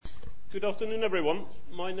Good afternoon, everyone.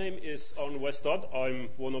 My name is Arne Westad. I'm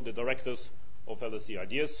one of the directors of LSE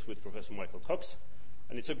Ideas with Professor Michael Cox.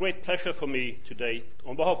 And it's a great pleasure for me today,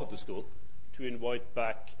 on behalf of the school, to invite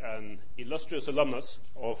back an illustrious alumnus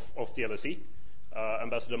of the LSE,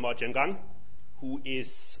 Ambassador Ma Jiangang, who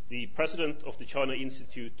is the president of the China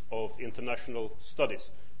Institute of International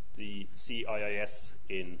Studies, the CIIS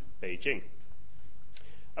in Beijing.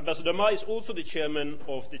 Ambassador Ma is also the chairman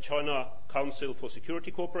of the China Council for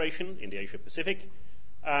Security Cooperation in the Asia-Pacific,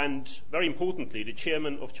 and, very importantly, the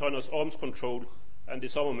chairman of China's Arms Control and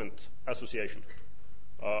Disarmament Association.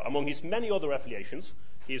 Among his many other affiliations,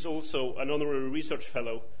 he is also an honorary research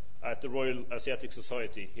fellow at the Royal Asiatic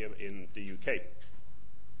Society here in the UK.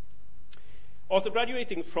 After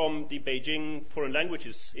graduating from the Beijing Foreign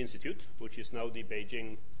Languages Institute, which is now the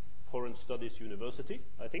Beijing Foreign Studies University,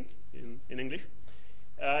 I think, in English,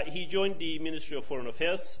 he joined the Ministry of Foreign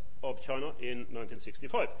Affairs of China in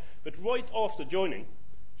 1965. But right after joining,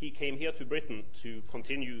 he came here to Britain to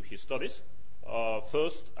continue his studies,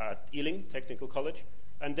 first at Ealing Technical College,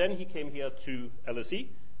 and then he came here to LSE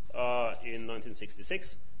in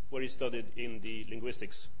 1966, where he studied in the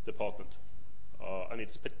linguistics department. And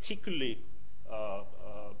it's particularly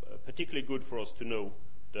good for us to know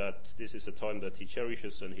that this is a time that he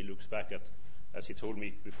cherishes and he looks back at, as he told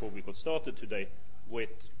me before we got started today,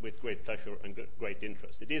 with great pleasure and great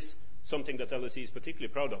interest. It is something that LSE is particularly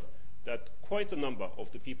proud of, that quite a number of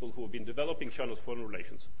the people who have been developing China's foreign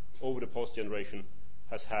relations over the past generation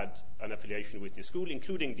has had an affiliation with the school,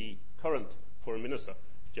 including the current foreign minister,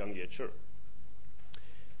 Jiang Jiechi.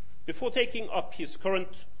 Before taking up his current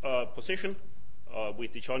position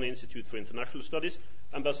with the China Institute for International Studies,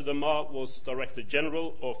 Ambassador Ma was Director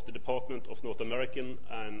General of the Department of North American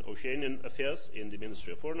and Oceanian Affairs in the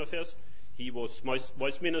Ministry of Foreign Affairs. He was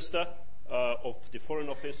Vice Minister of the Foreign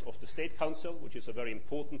Office of the State Council, which is a very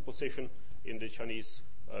important position in the Chinese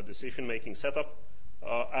decision-making setup.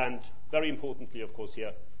 And very importantly, of course,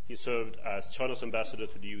 here, he served as China's ambassador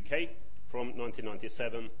to the UK from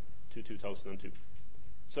 1997 to 2002.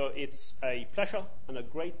 So it's a pleasure and a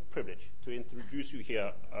great privilege to introduce you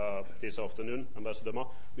here this afternoon, Ambassador Ma.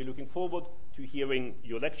 We're looking forward to hearing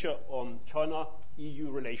your lecture on China-EU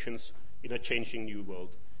relations in a changing new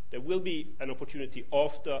world. There will be an opportunity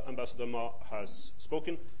after Ambassador Ma has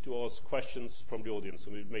spoken to ask questions from the audience,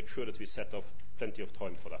 and we'll make sure that we set off plenty of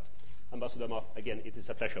time for that. Ambassador Ma, again, it is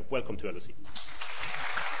a pleasure. Welcome to LSE.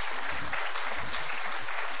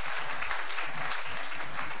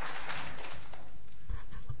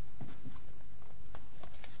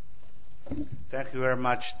 Thank you very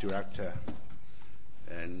much, Director.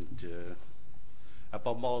 And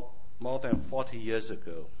about more than 40 years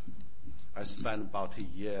ago, I spent about a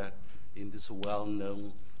year in this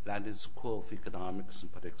well-known London School of Economics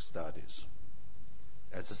and Political Studies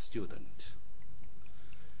as a student.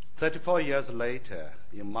 34 years later,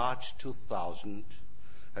 in March 2000,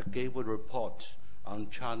 I gave a report on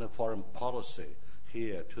China foreign policy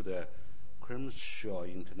here to the Grimshaw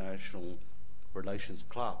International Relations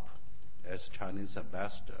Club as Chinese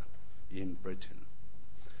ambassador in Britain.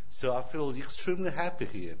 So I feel extremely happy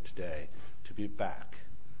here today to be back.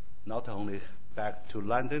 Not only back to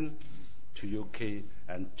London, to UK,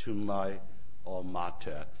 and to my alma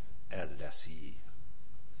mater, LSE.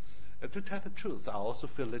 To tell the truth, I also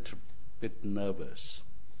feel a little bit nervous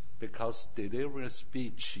because delivering a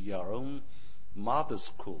speech in your own mother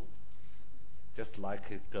school, just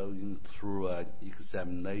like going through an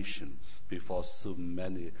examination before so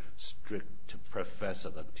many strict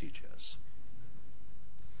professors and teachers.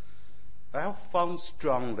 I have found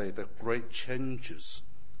strongly the great changes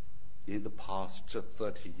in the past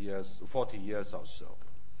 40 years or so.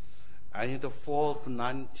 And in the fall of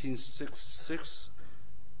 1966,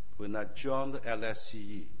 when I joined the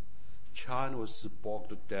LSE, China was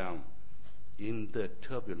bogged down in the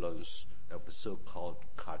turbulence of the so-called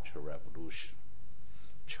Cultural Revolution.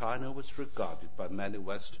 China was regarded by many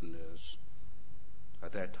Westerners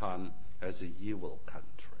at that time as an evil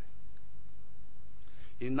country.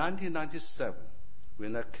 In 1997,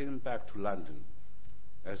 when I came back to London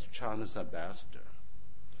as China's ambassador,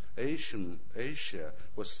 Asia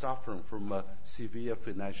was suffering from a severe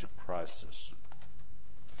financial crisis.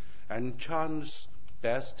 And China's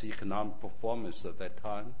best economic performance at that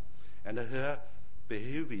time and her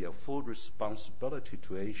behavior full responsibility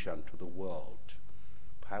to Asia and to the world,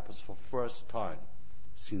 perhaps for the first time,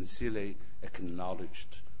 sincerely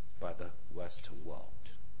acknowledged by the Western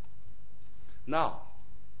world. Now,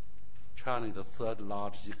 China is the third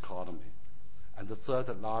largest economy and the third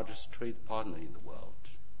largest trade partner in the world,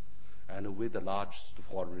 and with the largest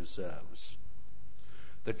foreign reserves.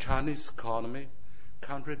 The Chinese economy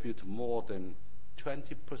contribute more than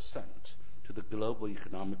 20% to the global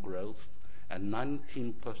economic growth and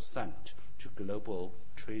 19% to global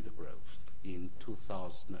trade growth in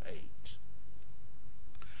 2008.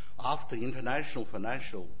 After the international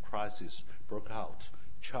financial crisis broke out,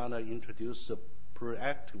 China introduced a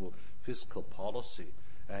proactive fiscal policy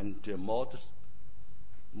and a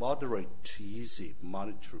moderate, easy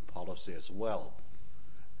monetary policy, as well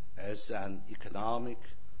as an economic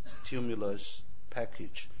stimulus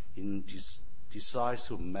package in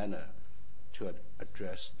decisive manner to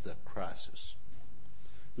address the crisis.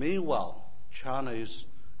 Meanwhile, China is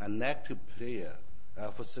an active player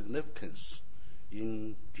of significance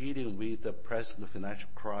in dealing with the present financial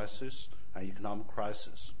crisis and economic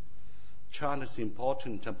crisis. China's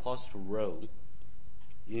important and positive role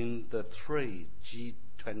in the three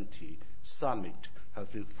G20 summit has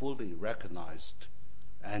been fully recognized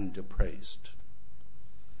and praised.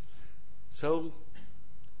 So,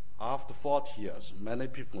 after 40 years, many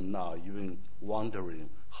people now even wondering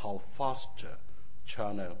how fast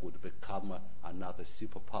China would become another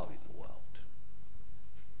superpower in the world.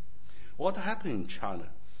 What happened in China,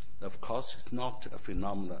 of course, is not a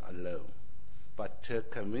phenomenon alone, but a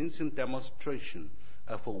convincing demonstration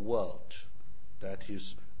of a world that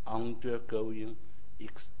is undergoing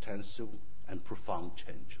extensive and profound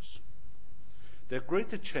changes. The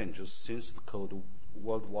greatest changes since the Cold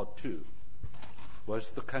World War II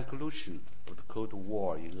was the conclusion of the Cold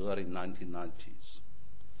War in the early 1990s.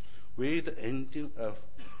 With the ending of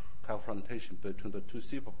confrontation between the two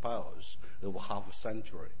superpowers over half a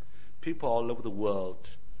century, people all over the world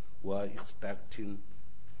were expecting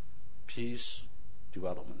peace,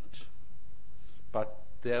 development. But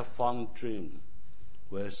their fond dream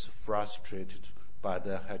was frustrated by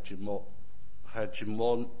the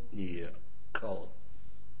hegemonical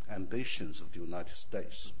ambitions of the United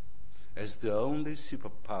States. As the only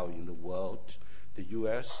superpower in the world, the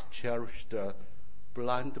U.S. cherished a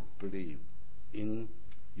blind belief in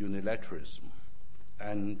unilateralism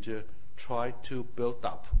and tried to build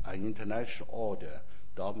up an international order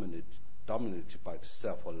dominated by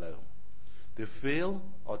itself alone. They failed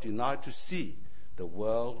or denied to see the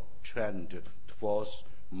world trend towards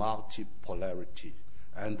multipolarity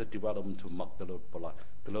and the development of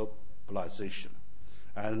globalization,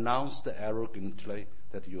 and announced arrogantly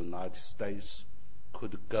that the United States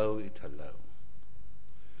could go it alone.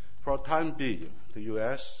 For a time being, the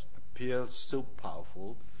U.S. appeared so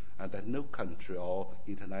powerful and that no country or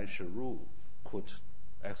international rule could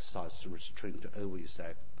exercise restraint over its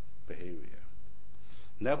behavior.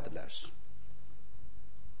 Nevertheless,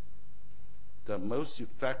 the most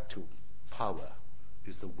effective power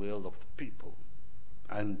is the will of the people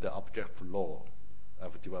and the objective law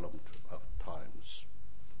of development of times.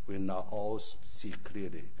 We now all see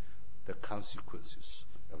clearly the consequences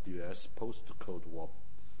of the U.S. post-Cold War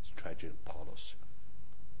strategy and policy.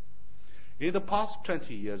 In the past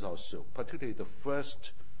 20 years or so, particularly the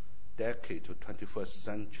first decade of the 21st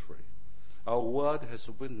century, our world has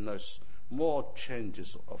witnessed more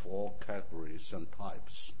changes of all categories and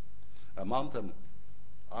types. Among them,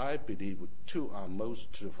 I believe two are most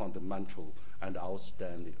fundamental and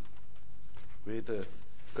outstanding, with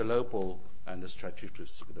global and strategic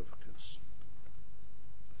significance.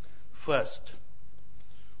 First,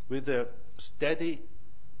 with the steady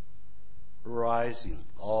rising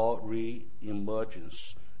or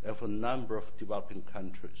re-emergence of a number of developing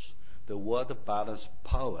countries, the world balance of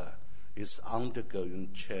power is undergoing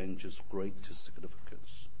changes of great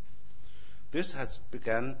significance. This has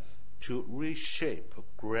begun to reshape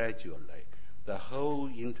gradually the whole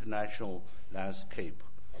international landscape,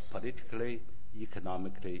 politically,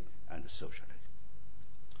 economically, and socially.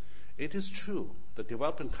 It is true that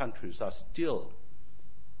developing countries are still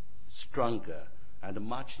stronger and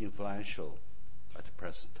much influential at the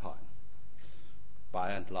present time,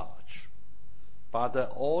 by and large. But the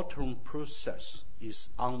altering process is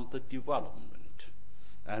under development,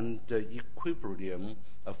 and the equilibrium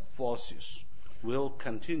of forces will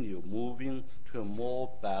continue moving to a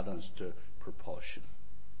more balanced proportion.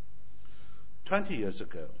 20 years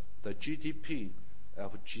ago, the GDP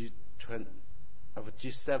of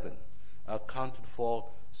G7 accounted for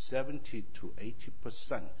 70 to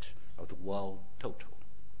 80% of the world total,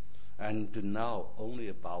 and now only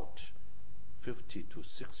about 50 to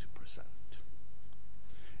 60%.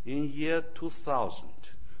 In year 2000,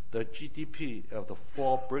 the GDP of the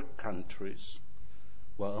 4 BRIC countries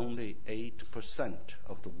were only 8%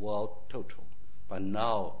 of the world total, but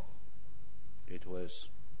now it was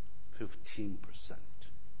 15%.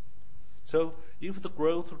 So if the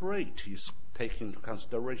growth rate is taken into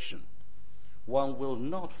consideration, one will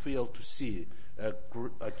not fail to see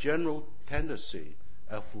a general tendency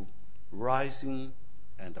of rising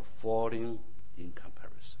and falling in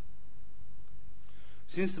comparison.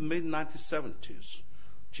 Since the mid-1970s,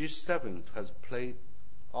 G7 has played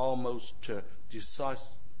almost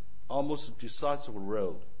decisive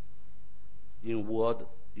role in world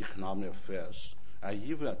economic affairs and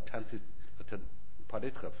even attempted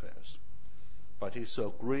political affairs. But it's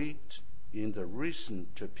agreed in the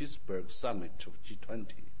recent Pittsburgh summit of G20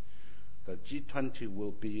 that G20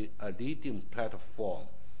 will be a leading platform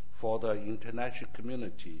for the international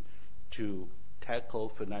community to tackle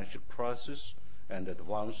financial crisis and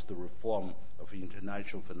advance the reform of the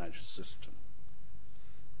international financial system.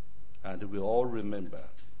 And we all remember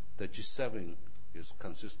that G7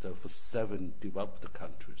 consists of 7 developed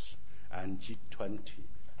countries, and G20,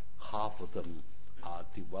 half of them are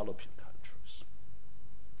developing countries.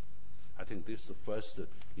 I think this is the first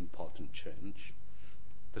important change.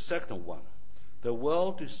 The second one, the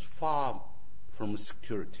world is far from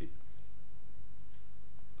security.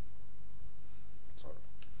 Sorry.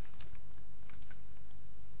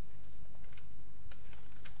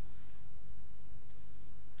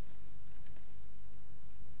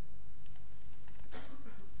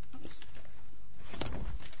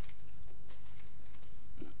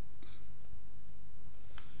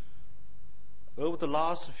 Over the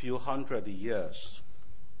last few hundred years,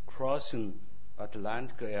 crossing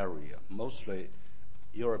Atlantic area, mostly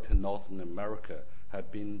Europe and North America,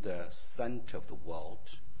 have been the center of the world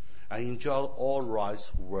and enjoy all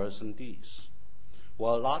rights, words, and deeds,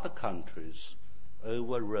 while other countries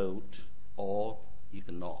overrode or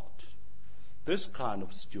ignored. This kind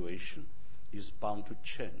of situation is bound to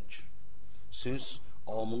change, since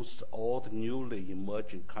almost all the newly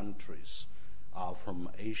emerging countries are from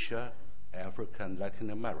Asia, Africa, and Latin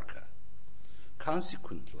America.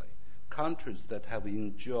 Consequently, countries that have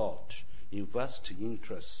enjoyed investor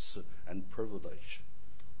interests and privilege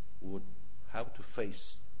would have to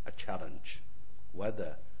face a challenge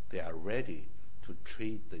whether they are ready to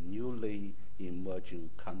treat the newly emerging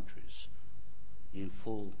countries in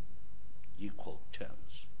full equal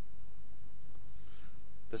terms.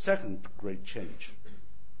 The second great change,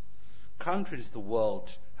 countries of the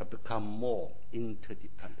world have become more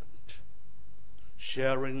interdependent,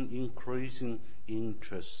 sharing increasing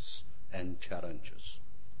interests and challenges.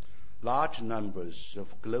 Large numbers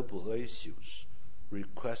of global issues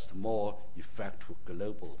request more effective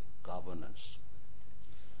global governance.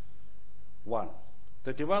 1.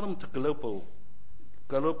 The development of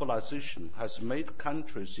globalization has made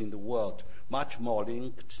countries in the world much more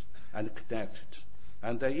linked and connected,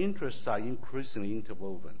 and their interests are increasingly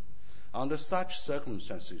interwoven. Under such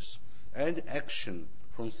circumstances, any action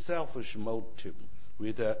from selfish motive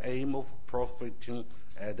with the aim of profiting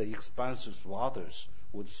at the expense of others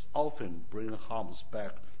would often bring harms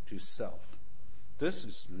back to itself.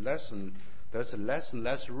 There's less and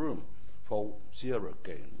less room for zero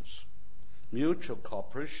gains. Mutual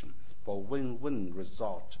cooperation for win-win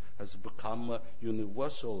result has become a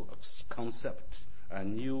universal concept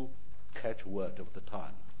and new catchword of the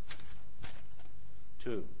time.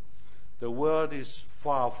 2. The world is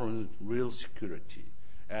far from real security,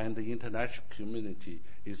 and the international community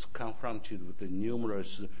is confronted with the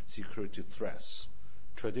numerous security threats,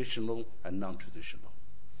 traditional and non-traditional,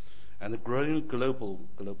 and a growing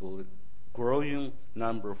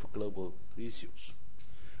number of global issues.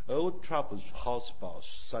 Old troubled hotspots,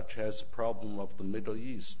 such as the problem of the Middle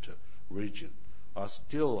East region, are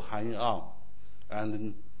still hanging on,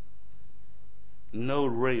 and no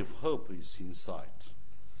ray of hope is in sight.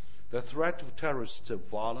 The threat of terrorist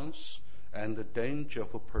violence and the danger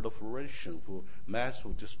of proliferation of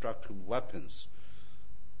massive destructive weapons,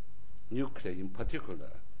 nuclear in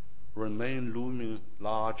particular, remain looming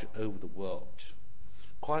large over the world.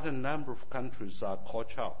 Quite a number of countries are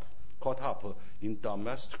caught up in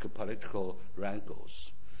domestic political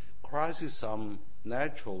wrangles. Crises on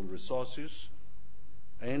natural resources,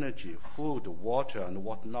 energy, food, water, and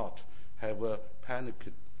whatnot have panicked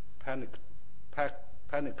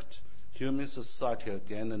human society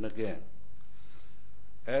again and again.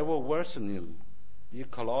 Ever-worsening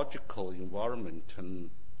ecological environment and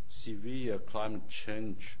severe climate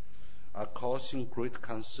change are causing great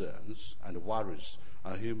concerns and worries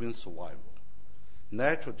on human survival.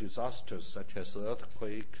 Natural disasters such as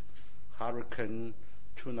earthquake, hurricane,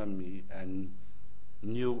 tsunami, and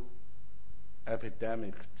new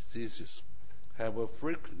epidemic diseases have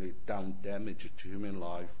frequently done damage to human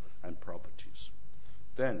life and properties.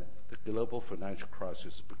 Then, the global financial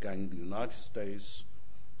crisis began in the United States,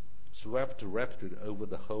 swept rapidly over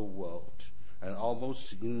the whole world, and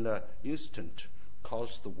almost in an instant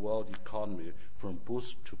caused the world economy from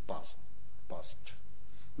boost to bust.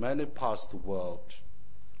 Many parts of the world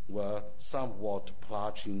were somewhat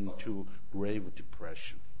plunged into grave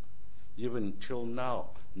depression. Even until now,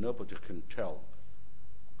 nobody can tell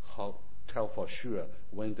for sure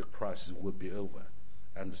when the crisis will be over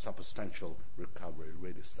and the substantial recovery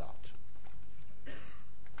really start.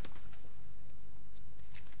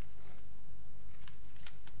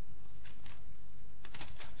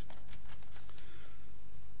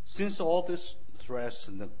 Since all these threats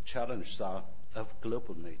and challenges are of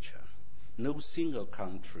global nature, no single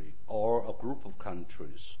country or a group of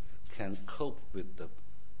countries can cope with them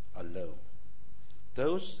alone.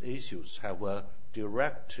 Those issues have a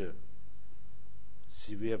direct,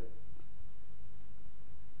 severe,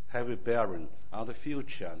 heavy bearing on the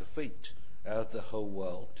future and fate of the whole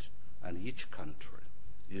world, and each country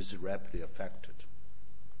is rapidly affected.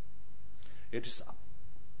 It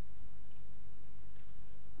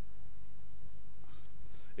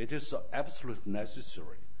is absolutely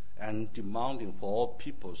necessary and demanding for all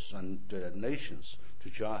peoples and nations to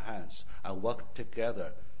join hands and work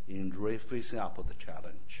together in facing up the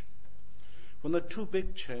challenge. From the two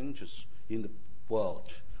big changes in the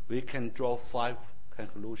world, we can draw 5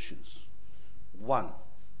 conclusions. 1.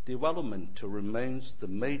 Development remains the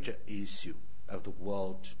major issue of the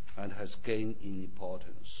world and has gained in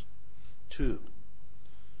importance. 2.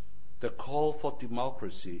 The call for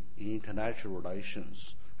democracy in international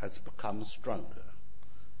relations has become stronger.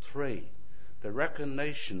 3. The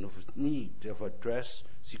recognition of the need to address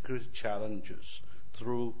security challenges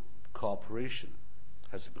through cooperation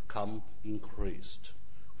has become increased.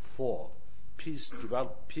 4. Peace,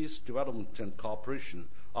 development, and cooperation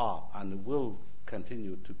are and will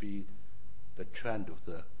continue to be the trend of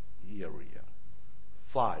the area.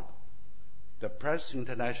 5. The present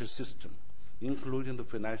international system, including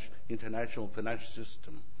the international financial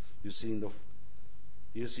system, is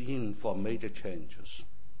in for major changes.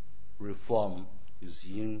 Reform is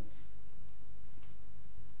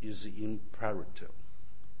imperative.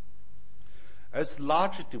 As a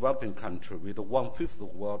large developing country with 1/5 of the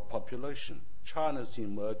world population, China's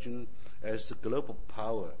emergence as a global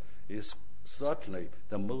power is certainly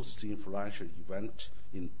the most influential event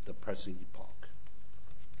in the present epoch.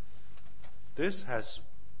 This has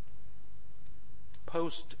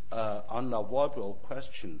posed an unavoidable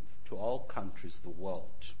question to all countries of the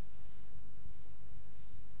world.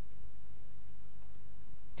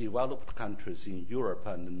 Developed countries in Europe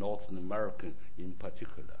and North America in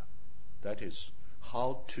particular. That is,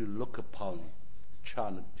 how to look upon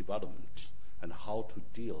China's development and how to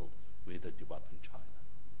deal with the developing China.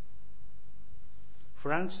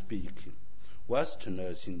 Frankly speaking,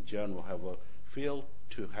 Westerners in general have failed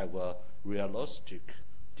to have a realistic,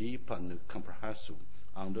 deep and comprehensive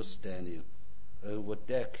understanding over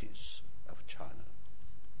decades of China.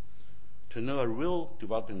 To know a real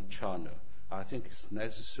developing China, I think it's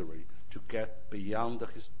necessary to get beyond the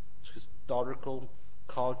historical,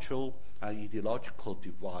 cultural, and ideological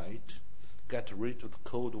divide, get rid of the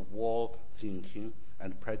Cold War thinking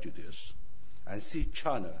and prejudice, and see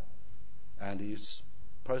China and its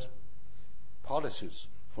policies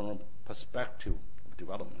from a perspective of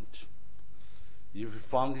development. If you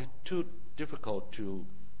find it too difficult to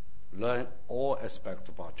learn all aspects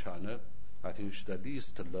about China, I think you should at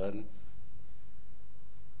least learn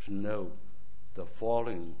to know the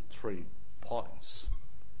following 3 points.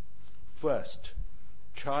 First,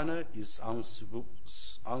 China is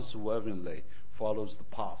unswervingly follows the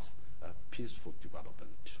path of peaceful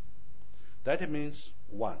development. That means,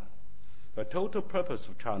 1, the total purpose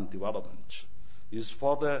of China's development is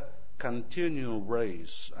for the continual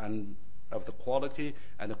raise and of the quality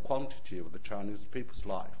and the quantity of the Chinese people's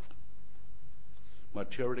life,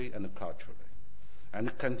 materially and culturally,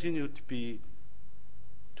 and continue to be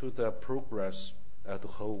to the progress of the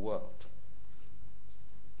whole world,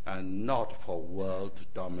 and not for world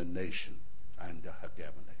domination and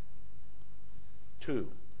hegemony.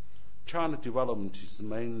 2, China's development is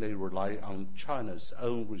mainly relying on China's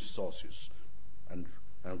own resources and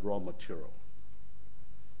raw material,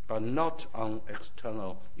 but not on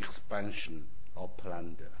external expansion or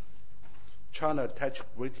plunder. China attaches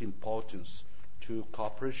great importance to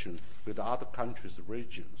cooperation with other countries and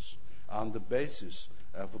regions on the basis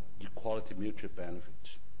of equality mutual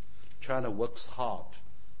benefit. China works hard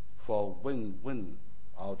for win-win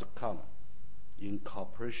outcome in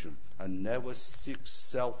cooperation and never seeks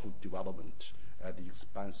self-development at the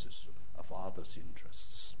expenses of others'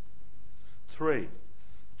 interests. 3,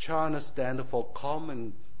 China stands for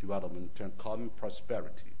common development and common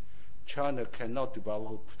prosperity. China cannot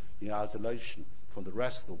develop in isolation from the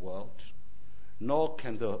rest of the world. nor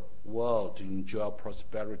can the world enjoy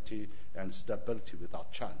prosperity and stability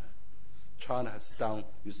without China. China has done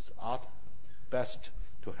its best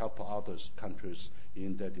to help other countries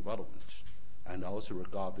in their development, and also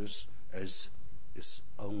regard this as its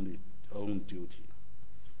own duty.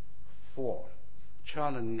 4.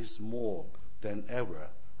 China needs more than ever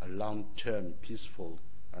a long-term, peaceful,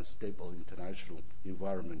 and stable international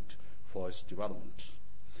environment for its development.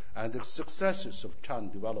 And the successes of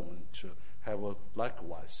China's development have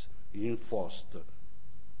likewise reinforced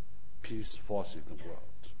peace force in the world.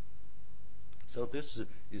 So this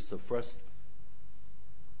is the first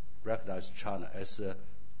recognize China as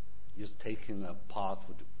is taking a path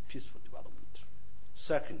for peaceful development.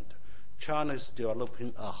 Second, China is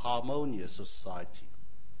developing a harmonious society.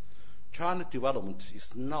 China development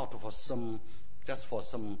is not just for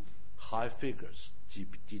some high figures,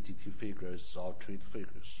 GDP figures or trade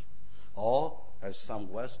figures, or as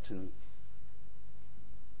some Western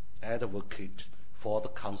advocate for the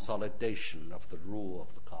consolidation of the rule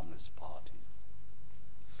of the Communist Party.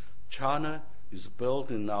 China is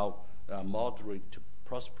building now a moderate,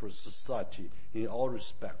 prosperous society in all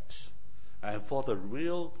respects, and for the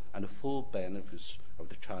real and full benefits of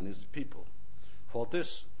the Chinese people. For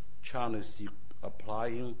this, China is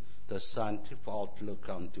applying the scientific outlook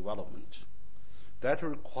on development. That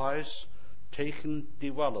requires taking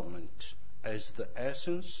development as the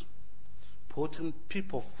essence, putting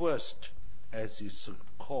people first as its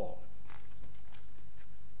core.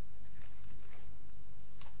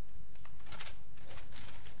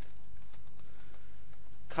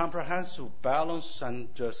 Comprehensive, balanced, and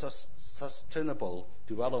sustainable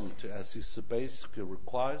development as its basic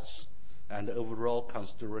requires, and overall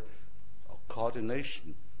consideration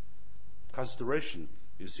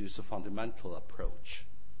is its fundamental approach.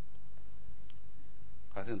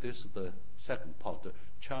 I think this is the second point.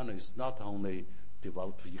 China is not only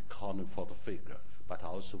developing economy for the figure, but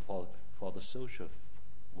also for the social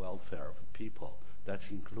welfare of people. That's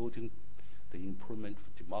including the improvement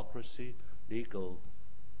of democracy, legal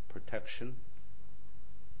protection,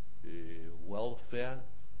 welfare,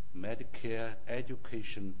 Medicare,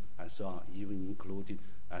 education, and so on, even including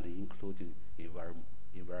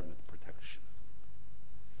environment protection.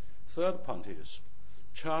 Third point is,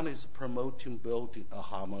 China is promoting building a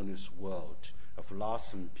harmonious world of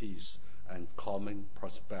lasting peace and common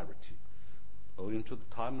prosperity. Owing to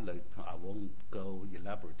the time limit, I won't go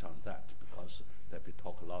elaborate on that because we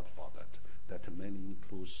talk a lot about that. That mainly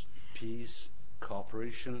includes peace,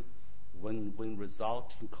 cooperation, win-win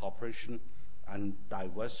result in cooperation, and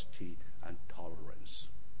diversity and tolerance.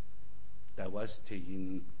 Diversity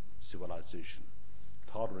in civilization,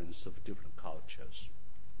 tolerance of different cultures.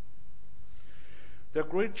 The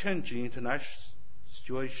great change in international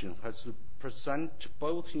situation has presented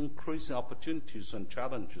both increasing opportunities and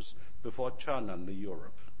challenges before China and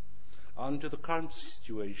Europe. Under the current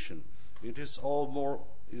situation, it is all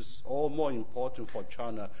more important for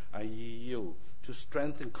China and EU to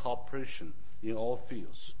strengthen cooperation in all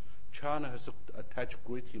fields. China has attached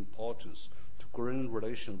great importance to growing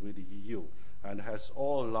relations with the EU and has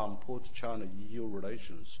all along put China-EU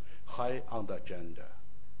relations high on the agenda.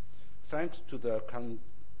 Thanks to the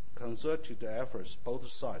concerted efforts of both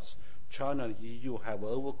sides, China and EU have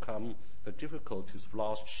overcome the difficulties of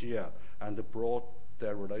last year and brought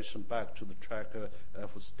their relation back to the track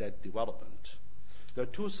of steady development. The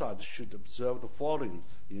two sides should observe the following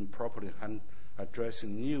in properly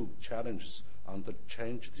addressing new challenges under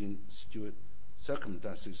changed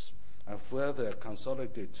circumstances and further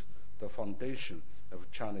consolidate the foundation of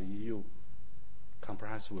China-EU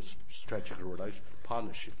comprehensive strategic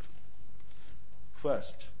partnership.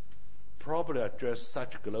 First, properly address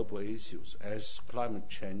such global issues as climate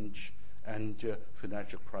change and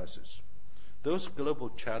financial crisis. Those global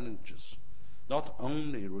challenges not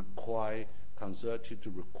only require concerted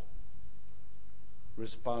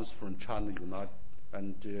response from China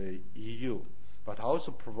and EU, but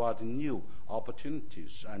also provide new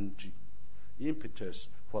opportunities and impetus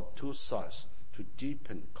for two sides to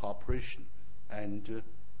deepen cooperation and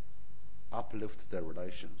uplift their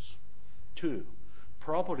relations. 2.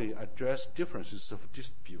 Properly address differences of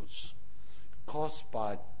disputes caused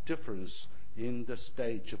by difference in the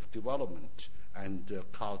stage of development and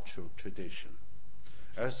cultural tradition.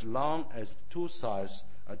 As long as two sides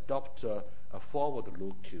adopt a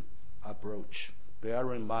forward-looking approach,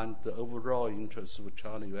 bear in mind the overall interests of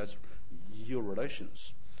China-US-EU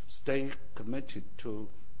relations, stay committed to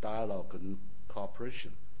dialogue and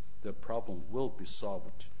cooperation, the problem will be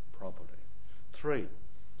solved properly. 3.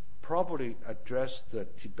 Properly address the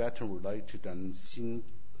Tibetan-related and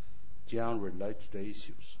Xinjiang-related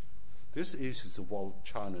issues. These issues involve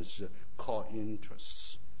China's core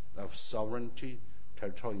interests of sovereignty,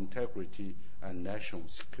 territorial integrity, and national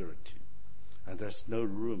security. And there's no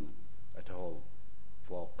room at all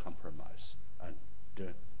for compromise and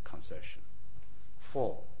concession.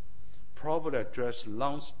 4, probably address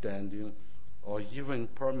long-standing or even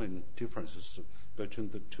permanent differences between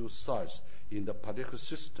the two sides in the political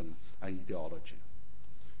system and ideology.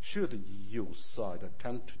 Should the EU side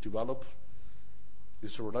attempt to develop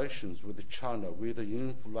its relations with China with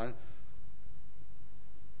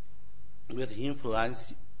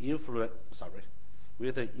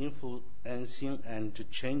influencing and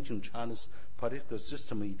changing China's political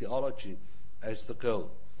system ideology as the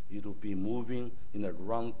goal, it will be moving in the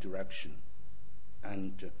wrong direction,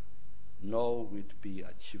 and nor will it be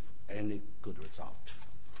achieve any good result.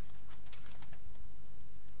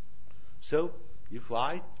 So, if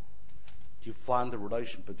I define the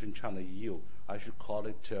relation between China and EU, I should call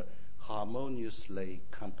it harmoniously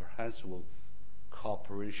comprehensive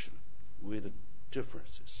cooperation with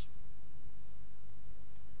differences.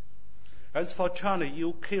 As for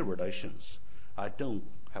China-UK relations, I don't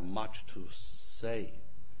have much to say.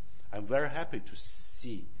 I'm very happy to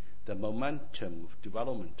see the momentum of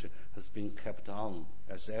development has been kept on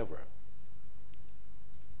as ever.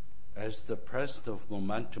 As the president of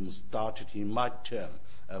Momentum started in my term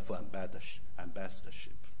of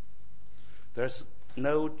ambassadorship, there's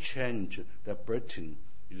no change that Britain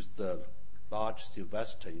is the largest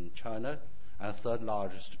investor in China and third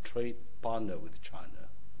largest trade partner with China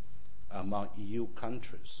among EU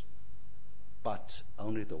countries. But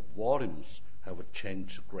only the volumes have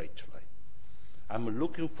changed greatly. I'm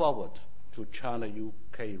looking forward to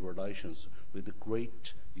China-UK relations with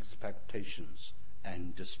great expectations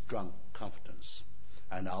and strong confidence,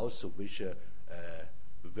 and I also wish a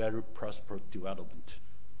very prosperous development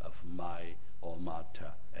of my alma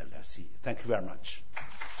mater, LSE. Thank you very much.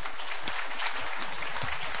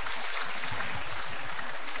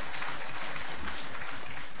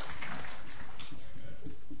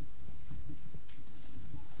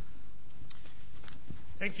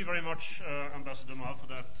 Thank you very much, Ambassador Ma, for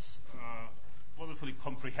that wonderfully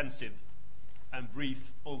comprehensive and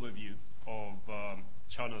brief overview of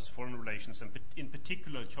China's foreign relations, and in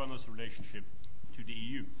particular China's relationship to the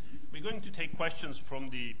EU. We're going to take questions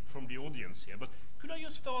from the audience here, but could I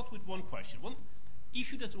just start with one question? One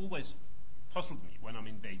issue that's always puzzled me when I'm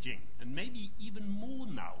in Beijing, and maybe even more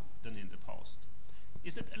now than in the past,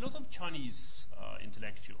 is that a lot of Chinese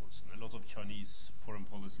intellectuals and a lot of Chinese foreign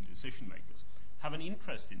policy decision makers have an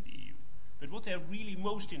interest in the EU, but what they're really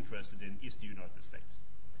most interested in is the United States.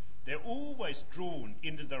 They're always drawn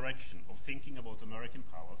in the direction of thinking about American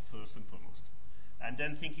power first and foremost, and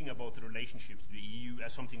then thinking about the relationship to the EU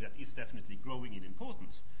as something that is definitely growing in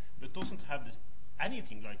importance, but doesn't have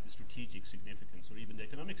anything like the strategic significance or even the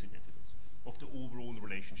economic significance of the overall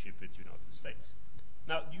relationship with the United States.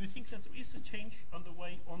 Now, do you think that there is a change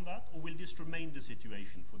underway on that, or will this remain the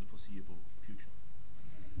situation for the foreseeable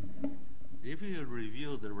future? If you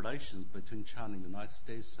review the relations between China and the United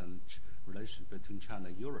States and relations between China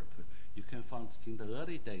and Europe, you can find that in the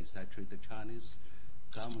early days, actually, the Chinese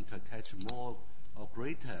government attached more or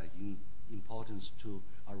greater importance to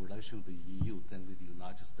our relation with the EU than with the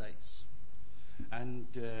United States. And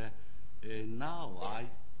now,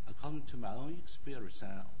 according to my own experience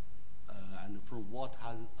and from what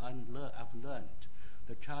I've learned,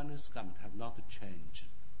 the Chinese government have not changed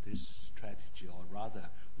this strategy, or rather,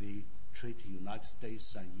 we treat the United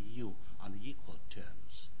States and EU on equal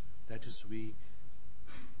terms. That is, we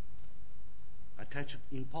attach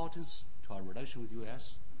importance to our relation with the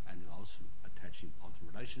US and also attach important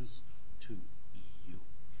relations to EU.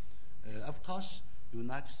 Of course, the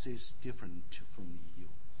United States is different from EU.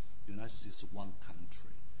 The United States is one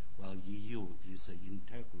country, while EU is an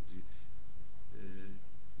integrated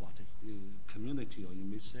community, or you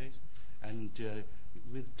may say, and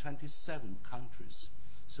with 27 countries.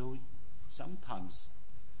 So sometimes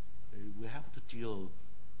we have to deal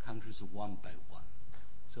countries one by one.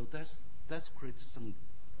 So that's creates some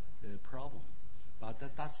problem. But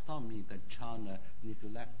that does not mean that China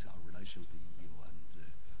neglect our relation with the EU and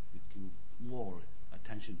we give more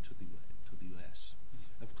attention to the US.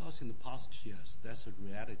 Of course, in the past years, that's a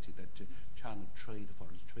reality that China trade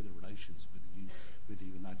relations with the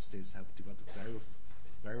United States have developed very,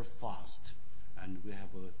 very fast, and we have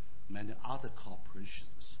many other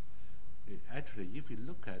cooperations. Actually, if you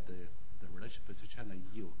look at the relationship between China and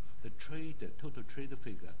EU, the total trade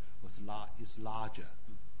figure is larger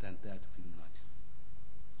than that of the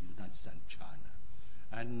United States and China.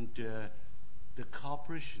 And the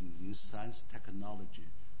cooperation in science technology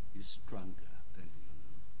is stronger than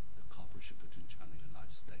the cooperation cooperation between China and the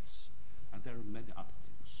United States. And there are many other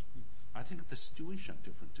things. I think the situation is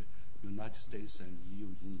different. United States and EU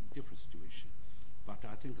in different situation. But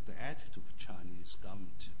I think the attitude of Chinese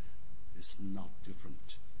government is not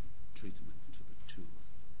different treatment to the two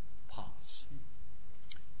parts.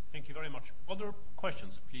 Thank you very much. Other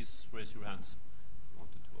questions? Please raise your hands if you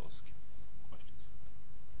wanted to ask questions.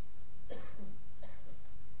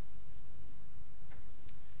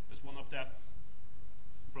 There's one up there,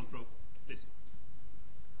 front row, please.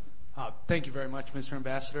 Thank you very much, Mr.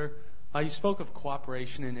 Ambassador. You spoke of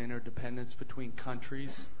cooperation and interdependence between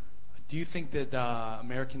countries. Do you think that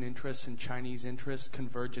American interests and Chinese interests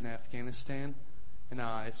converge in Afghanistan? And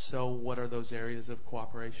if so, what are those areas of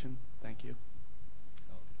cooperation? Thank you.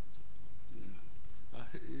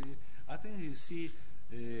 I think you see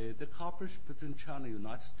the cooperation between China and the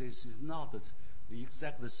United States is not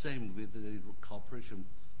exactly the same with the cooperation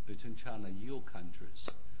between China and EU countries.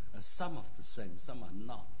 Some are the same, some are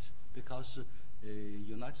not, because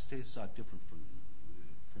United States are different from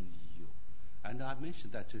EU. And I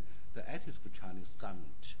mentioned that the attitude of the Chinese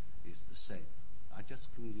government is the same. I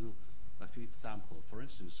just give you a few examples. For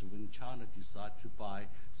instance, when China decided to buy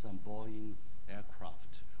some Boeing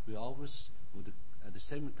aircraft, we always would at the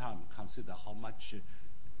same time consider how much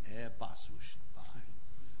Airbus we should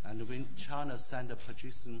buy. And when China sent a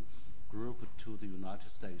purchasing group to the United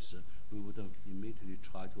States, we would immediately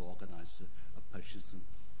try to organize a purchasing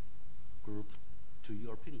group to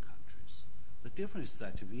European countries. The difference is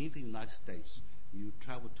that in the United States, you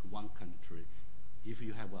travel to one country, if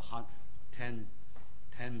you have $10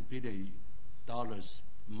 billion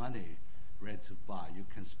money ready to buy, you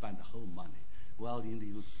can spend the whole money. Well,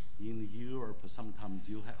 in Europe, sometimes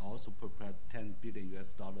you have also prepared $10 billion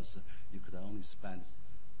US. You could only spend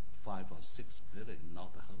 5 or 6 billion,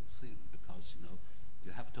 not the whole thing, because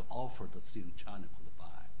you have to offer the thing China could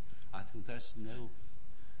buy. I think there's no,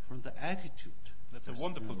 from the attitude. That's a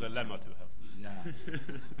wonderful dilemma to have. Yeah,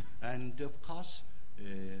 and of course,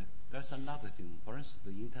 there's another thing. For instance,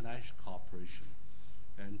 the international cooperation,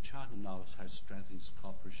 and China now has strengthened its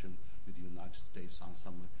cooperation with the United States on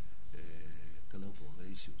some global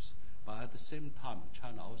issues. But at the same time,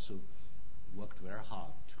 China also worked very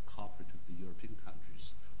hard to cooperate with the European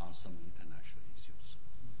countries on some international issues.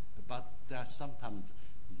 But there sometimes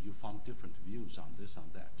you find different views on this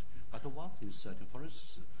and that. But one thing is certain, for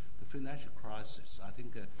instance, the financial crisis, I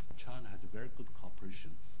think China had a very good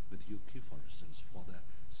cooperation with UK, for instance, for the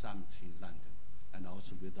summit in London, and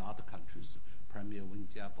also with other countries. Premier Wen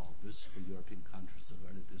Jiabao visited the European countries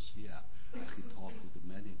earlier this year. He talked with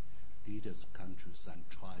many leaders of countries and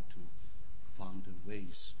tried to find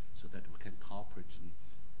ways so that we can cooperate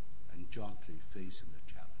and jointly facing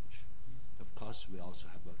the challenge. Of course, we also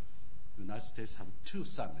have the United States have 2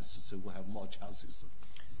 summits, so we have more chances.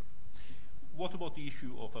 What about the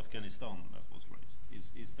issue of Afghanistan that was raised?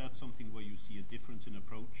 Is that something where you see a difference in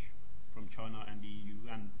approach from China and the EU,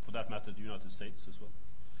 and for that matter, the United States as well?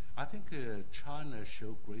 I think China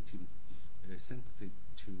showed great sympathy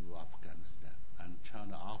to Afghanistan, and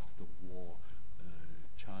China after the war,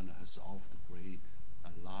 China has offered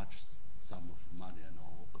a large sum of money and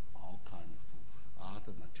all kind of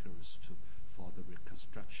other materials for the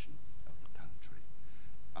reconstruction of the country.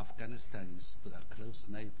 Afghanistan is a close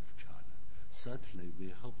neighbor of China. Certainly, we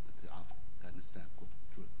hope that Afghanistan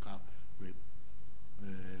could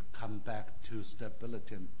come back to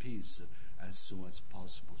stability and peace as soon as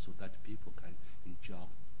possible, so that people can enjoy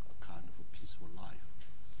a kind of a peaceful life.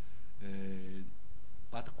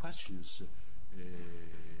 But the question is,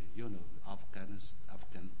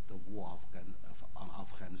 the war on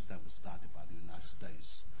Afghanistan was started by the United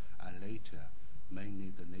States, and later,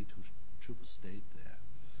 mainly the NATO troops stayed there.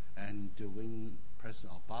 And when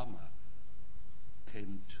President Obama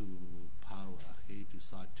came to power, he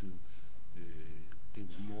decided to give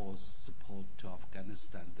more support to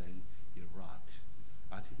Afghanistan than Iraq.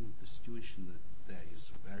 I think the situation there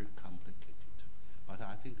is very complicated. But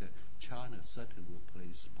I think China certainly will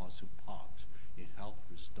play a positive part in helping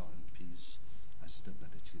restore peace and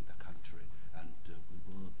stability in the country. And we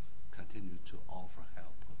will continue to offer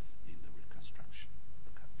help in the reconstruction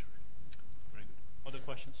of the country. Very good. Other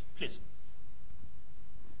questions? Please.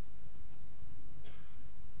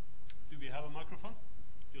 Do we have a microphone?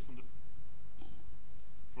 Just on the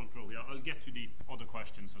front row. Yeah, I'll get to the other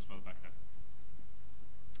questions as well back there.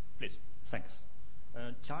 Please. Thanks.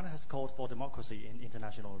 China has called for democracy in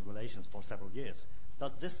international relations for several years.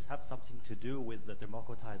 Does this have something to do with the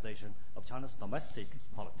democratization of China's domestic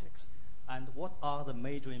politics? And what are the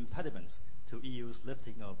major impediments to EU's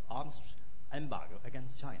lifting of arms embargo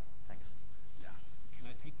against China? Thanks. Yeah. Can I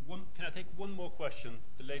Can I take one more question?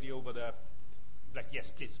 The lady over there. Black,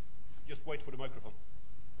 yes, please. Just wait for the microphone.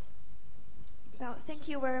 Well, thank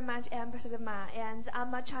you very much, Ambassador Ma. And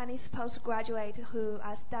I'm a Chinese postgraduate who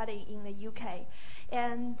are studying in the UK.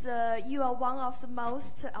 And you are one of the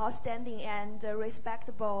most outstanding and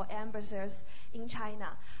respectable ambassadors in China.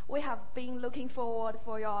 We have been looking forward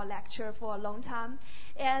for your lecture for a long time.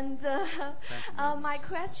 And my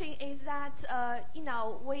question is that,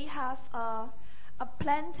 we have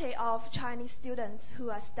plenty of Chinese students who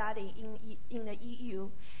are studying in the EU.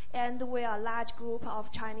 And we are a large group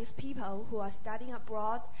of Chinese people who are studying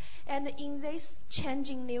abroad. And in this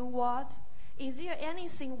changing new world, is there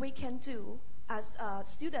anything we can do as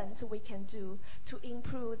students we can do to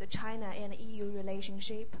improve the China and EU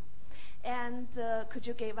relationship? And could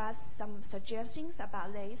you give us some suggestions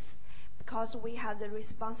about this? Because we have the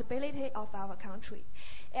responsibility of our country.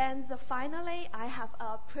 And finally, I have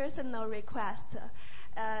a personal request.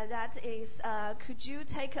 That is, could you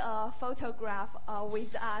take a photograph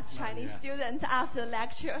with us, Chinese students, after the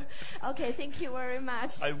lecture? Okay, thank you very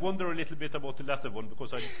much. I wonder a little bit about the latter one,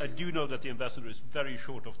 because I do know that the ambassador is very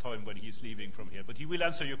short of time when he's leaving from here. But he will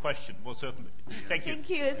answer your question, most certainly. Thank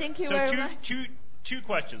you. Thank you very much. Two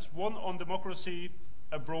questions. One on democracy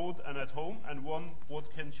abroad and at home, and one,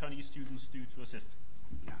 what can Chinese students do to assist?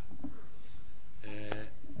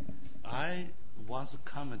 I once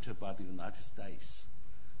commented about the United States.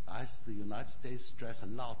 The United States stress a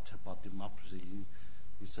lot about democracy in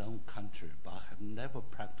its own country, but have never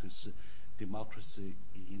practiced democracy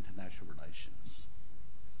in international relations.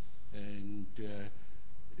 And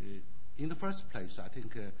in the first place, I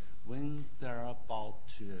think when there are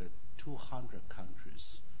about 200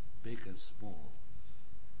 countries, big and small,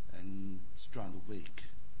 and strong and weak,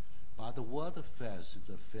 but the world affairs is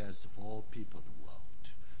the affairs of all people of the world.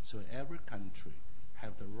 So every country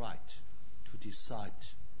have the right to decide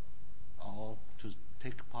or to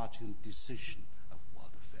take part in decision of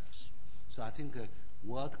world affairs. So I think a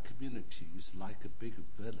world community is like a big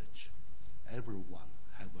village. Everyone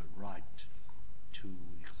have a right to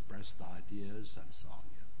express the ideas and so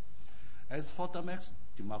on. As for domestic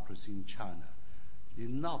democracy in China, it's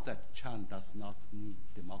not that China does not need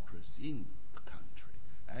democracy in the country.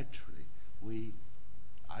 Actually, we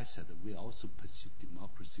also pursue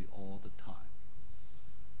democracy all the time.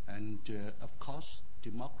 And of course,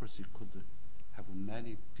 democracy could have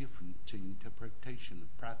many different interpretation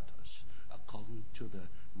and practice according to the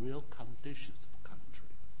real conditions of the country.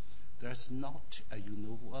 There's not a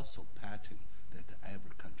universal pattern that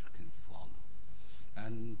every country can follow.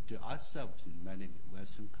 And I served in many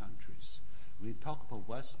Western countries. When we talk about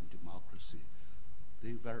Western democracy,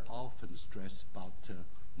 they very often stress about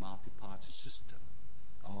multi-party system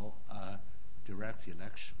or direct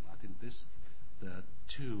election. I think this the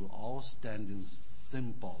two outstanding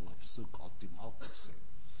symbol of so-called democracy.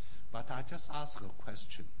 But I just ask a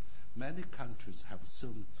question. Many countries have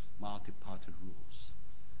some multi-party rules,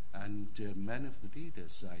 and many of the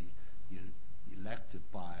leaders are elected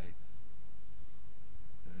by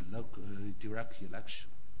direct election.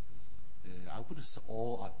 I wouldn't say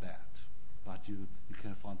all are bad, but you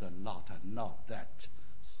can find a lot are not that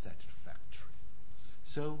satisfactory.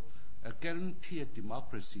 So a guaranteed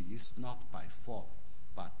democracy is not by form,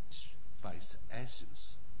 but by its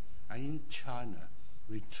essence. And in China,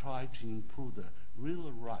 we try to improve the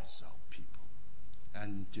real rights of people.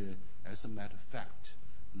 And as a matter of fact,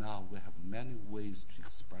 now we have many ways to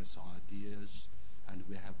express our ideas, and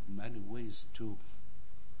we have many ways to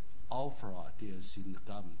offer ideas in the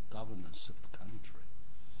governance of the country.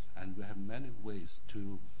 And we have many ways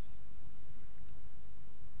to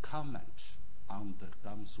comment on the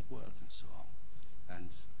government's work and so on. And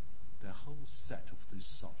the whole set of these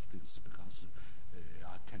sort of things, because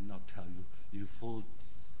I cannot tell you in full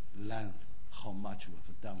length how much we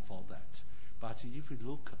have done for that. But if you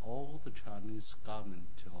look at all the Chinese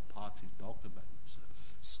government or party documents,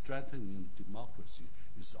 strengthening democracy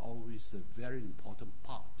is always a very important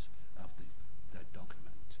part of that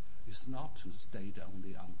document. It's not to state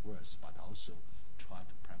only on words, but also try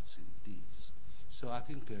to practice in deeds. So I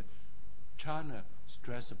think China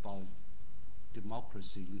stress about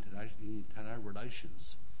democracy in international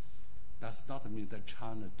relations does not mean that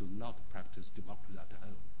China do not practice democracy at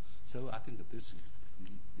home. So I think this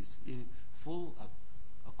is in full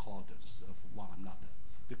accordance of one another,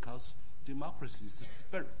 because democracy is the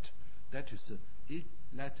spirit. That is, it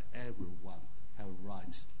let everyone have a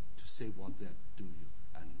right to say what they're doing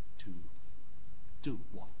and to do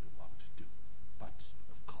what they want to do. But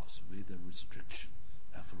of course, with the restriction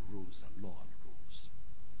of rules and law and rules.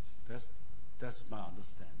 That's my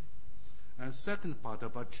understanding. And second part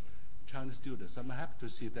about Chinese students. I'm happy to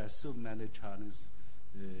see there are so many Chinese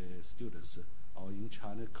students in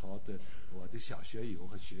China called 我的小学友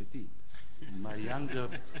和学弟, my younger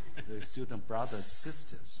student brothers,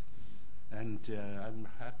 sisters. And I'm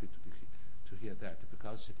happy to hear that,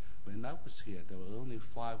 because when I was here, there were only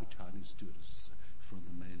 5 Chinese students from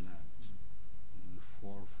the mainland,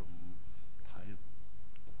 4 from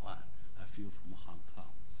Taiwan, a few from Hong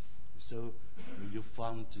Kong. So you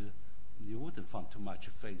wouldn't find too much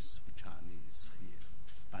face of Chinese here,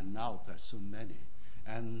 but now there are so many.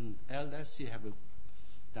 And LSE have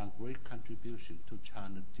done great contribution to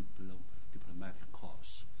China diplomatic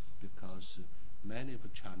cause, because many of the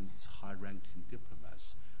Chinese high-ranking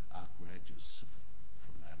diplomats are graduates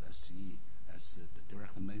from LSE. As the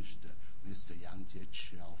director mentioned, Mr. Yang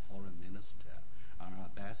Jiechi, our foreign minister, our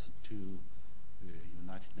ambassador to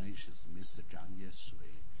United Nations, Mr. Zhang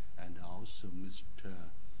Yesui, and also Mr.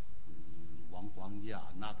 Wang Guangya,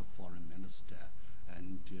 another foreign minister,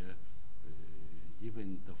 and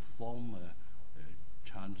even the former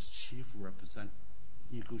China's chief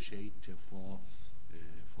negotiator for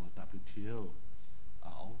WTO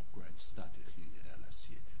are all graduate studies here at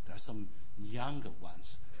LSE. There are some younger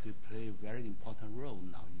ones. They play a very important role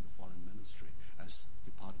now in the foreign ministry as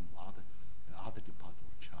other department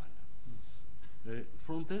of China.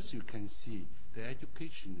 From this, you can see the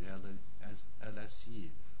education at LSE,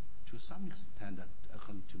 to some extent,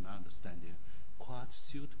 according to my understanding, quite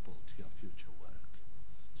suitable to your future work.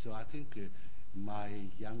 So I think my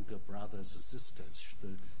younger brothers and sisters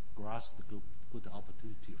should grasp the good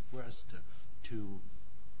opportunity first to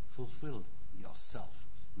fulfill yourself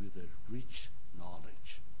with a rich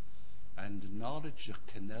knowledge. And knowledge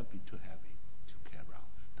can never be too heavy to carry around.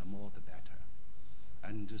 The more the better.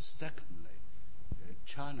 And secondly,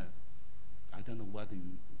 China, I don't know whether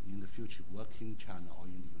you in the future work in China or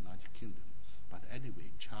in the United Kingdom, but anyway,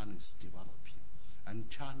 China is developing. And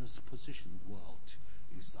China's position in the world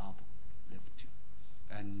is uplifting.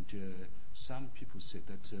 And some people say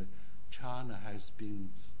that China has been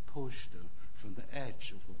pushed from the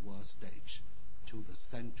edge of the world stage to the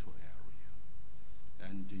central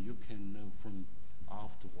area. And you can know from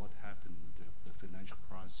after what happened, the financial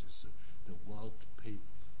crisis, the world paid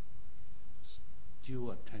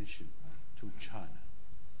due attention to China.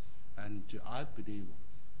 And I believe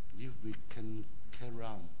if we can carry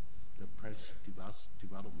on the present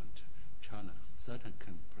development, China certainly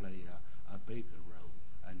can play a bigger role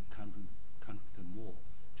and contribute more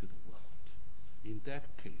to the world. In that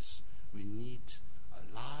case, we need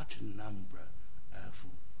a large number of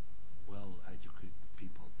well-educated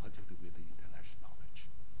people, particularly with international knowledge.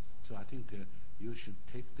 So I think you should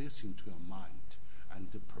take this into your mind and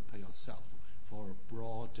prepare yourself for a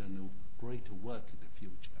broad and greater work in the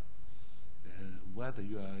future. Whether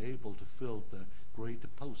you are able to fill the great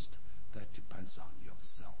post, that depends on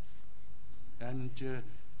yourself. And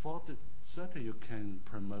certainly you can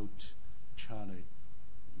promote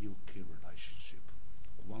China-UK relationship.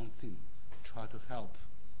 One thing, try to help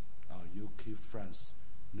our UK friends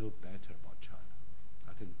know better about China.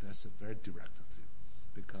 I think that's a very direct thing,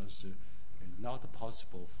 because it's not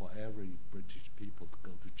possible for every British people to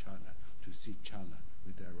go to China to see China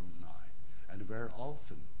with their own eye. And very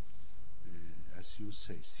often, as you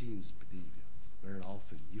say, seeing is believing. Very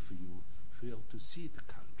often, if you fail to see the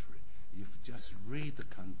country, if you just read the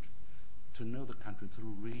country, to know the country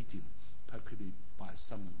through reading, particularly by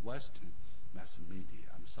some Western mass media,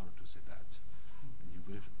 I'm sorry to say that, you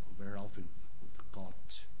will very often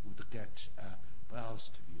would get a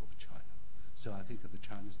biased view of China. So I think that the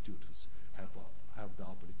Chinese students have the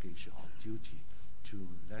obligation or duty to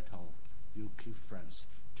let our UK friends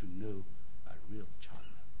to know a real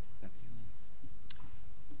China. Thank you.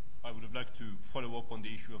 I would have liked to follow up on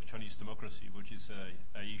the issue of Chinese democracy, which is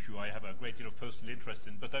an issue I have a great deal of personal interest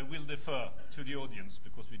in, but I will defer to the audience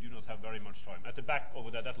because we do not have very much time. At the back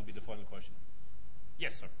over there, that will be the final question.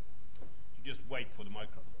 Yes, sir. You just wait for the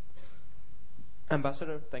microphone.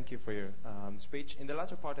 Ambassador, thank you for your speech. In the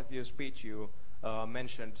latter part of your speech, you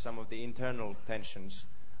mentioned some of the internal tensions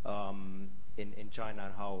in China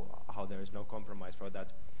and how there is no compromise for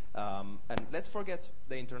that. And let's forget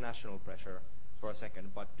the international pressure for a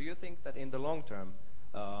second, but do you think that in the long term,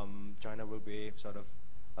 China will be sort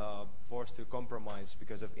of forced to compromise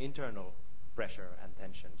because of internal pressure and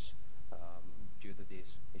tensions due to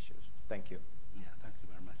these issues? Thank you. Yeah, thank you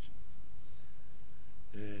very much.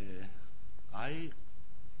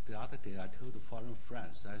 The other day I told foreign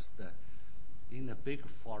friends that in a big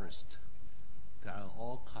forest there are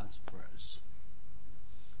all kinds of birds.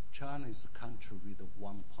 China is a country with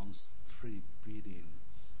 1.3 billion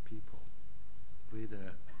people, with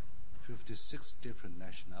 56 different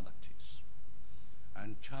nationalities.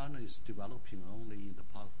 And China is developing only in the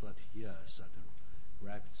past 30 years at a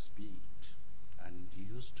rapid speed. And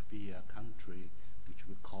it used to be a country which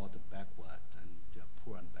we called backward and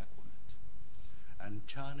poor and backward. And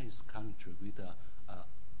China is a country with an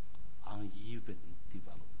uneven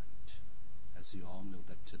development. As you all know,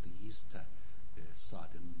 that the eastern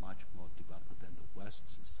side is much more developed than the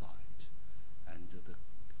western side. And the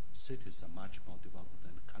cities are much more developed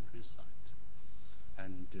than the countryside.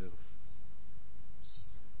 And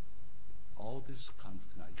all these kind of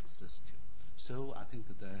things are existing. So I think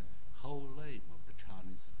the whole aim of the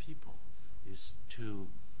Chinese people is to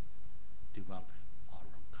develop our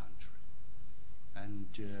own country. And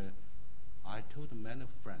I told many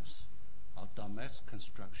friends, our domestic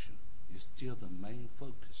construction is still the main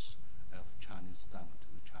focus of Chinese government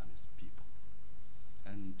and the Chinese people.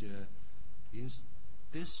 And in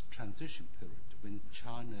this transition period, when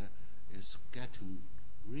China is getting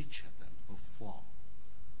richer than before,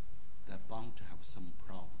 they're bound to have some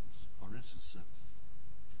problems. For instance,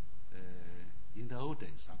 in the old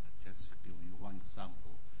days, I could just give you one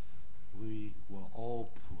example. We were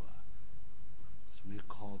all poor. So we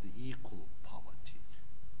call the equal poverty.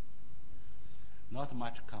 Not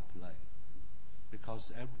much complaint,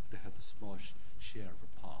 because everybody has a small share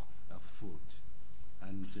of food.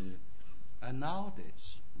 And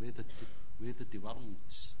nowadays, with the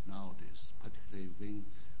development nowadays, particularly when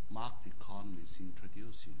market economy is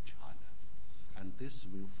introduced in China, and this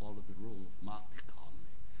will follow the rule of market economy.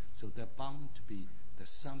 So there are bound to be that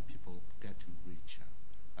some people getting richer,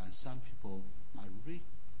 and some people are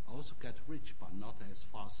also get rich, but not as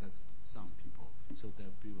fast as some people. So there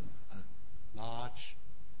will be a larger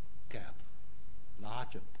gap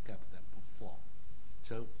than before.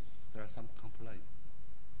 So there are some complaints.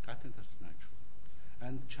 I think that's natural.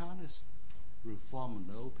 And China's reform,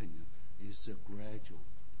 in my opinion, is a gradual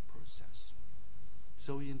process.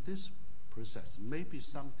 So in this process, maybe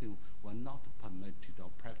something were not permitted or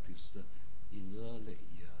practiced in early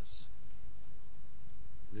years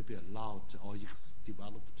will be allowed or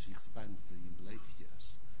developed, expanded in late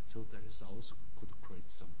years. So there is also could create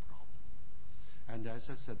some problem. And as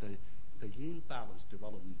I said, the imbalanced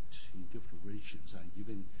development in different regions and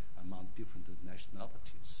even among different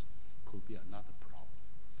nationalities could be another problem.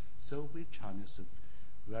 So we Chinese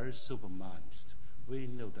are very sober-minded. We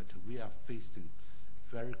know that we are facing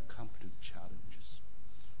very complex challenges.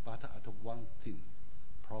 But at one thing,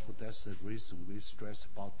 probably that's the reason we stress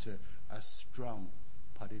about a strong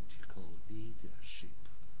political leadership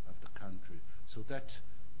of the country, so that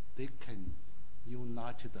they can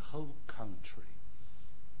unite the whole country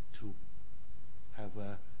to have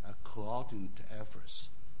a coordinated efforts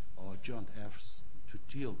or joint efforts to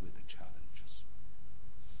deal with the challenges.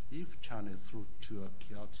 If China through to a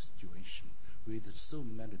chaotic situation with so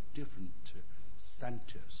many different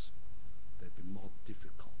centers, there'd be more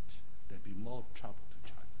difficult, there'd be more trouble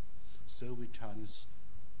to China. So we Chinese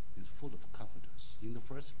is full of confidence. In the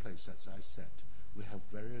first place, as I said, we have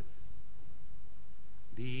very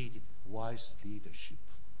wise leadership,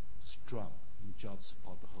 strong in joint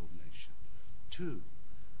support the whole nation. Two,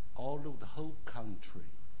 all over the whole country,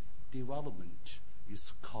 development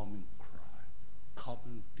is common cry,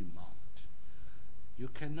 common demand. You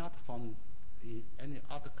cannot find in any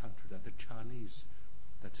other country that the Chinese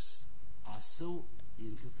are so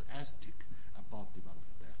enthusiastic about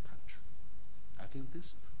developing their country. I think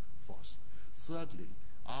this first. Thirdly,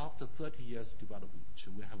 after 30 years development,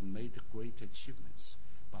 we have made great achievements,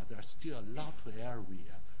 but there are still a lot of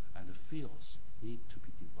area and fields need to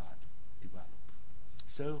be developed.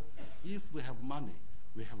 So if we have money,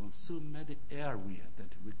 we have so many areas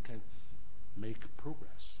that we can make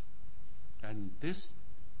progress. And this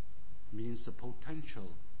means a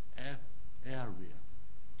potential area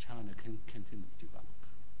China can continue to develop.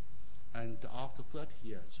 And after 30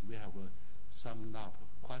 years, we have summed up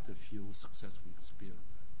quite a few successful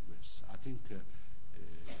experiences. I think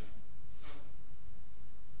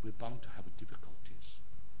we're bound to have difficulties,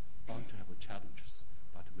 bound to have challenges,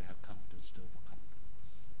 but we have confidence to overcome them.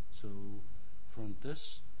 So from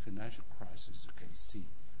this financial crisis, you can see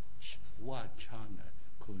why China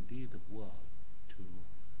could lead the world to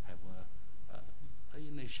have an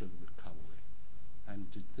initial recovery. And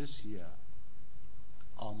this year,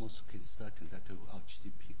 almost can certain that our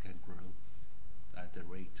GDP can grow at a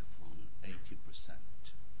rate from 80%.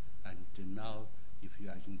 And now, if you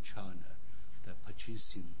are in China, the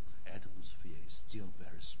purchasing atmosphere is still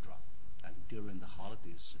very strong. And during the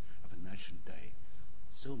holidays of the National Day,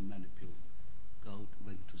 so many people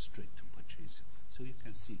went to street to purchase. So you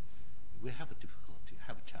can see we have a difficulty,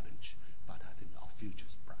 have a challenge, but I think our future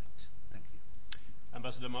is bright.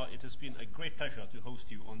 Ambassador Ma, it has been a great pleasure to host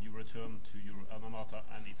you on your return to your alma mater,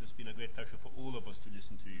 and it has been a great pleasure for all of us to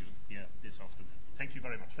listen to you here this afternoon. Thank you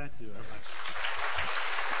very much. Thank you very much.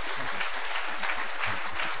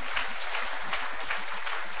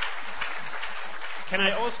 Can I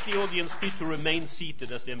ask the audience please to remain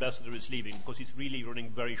seated as the ambassador is leaving, because he's really running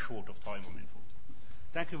very short of time on info.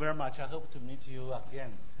 Thank you very much. I hope to meet you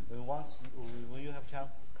again. When you have chance,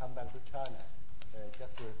 come back to China.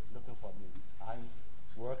 Just looking for me. I'm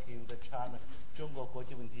working in the China 中国国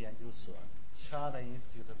际问题研究所 China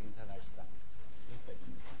Institute of International Studies in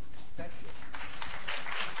Beijing. Thank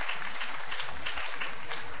you.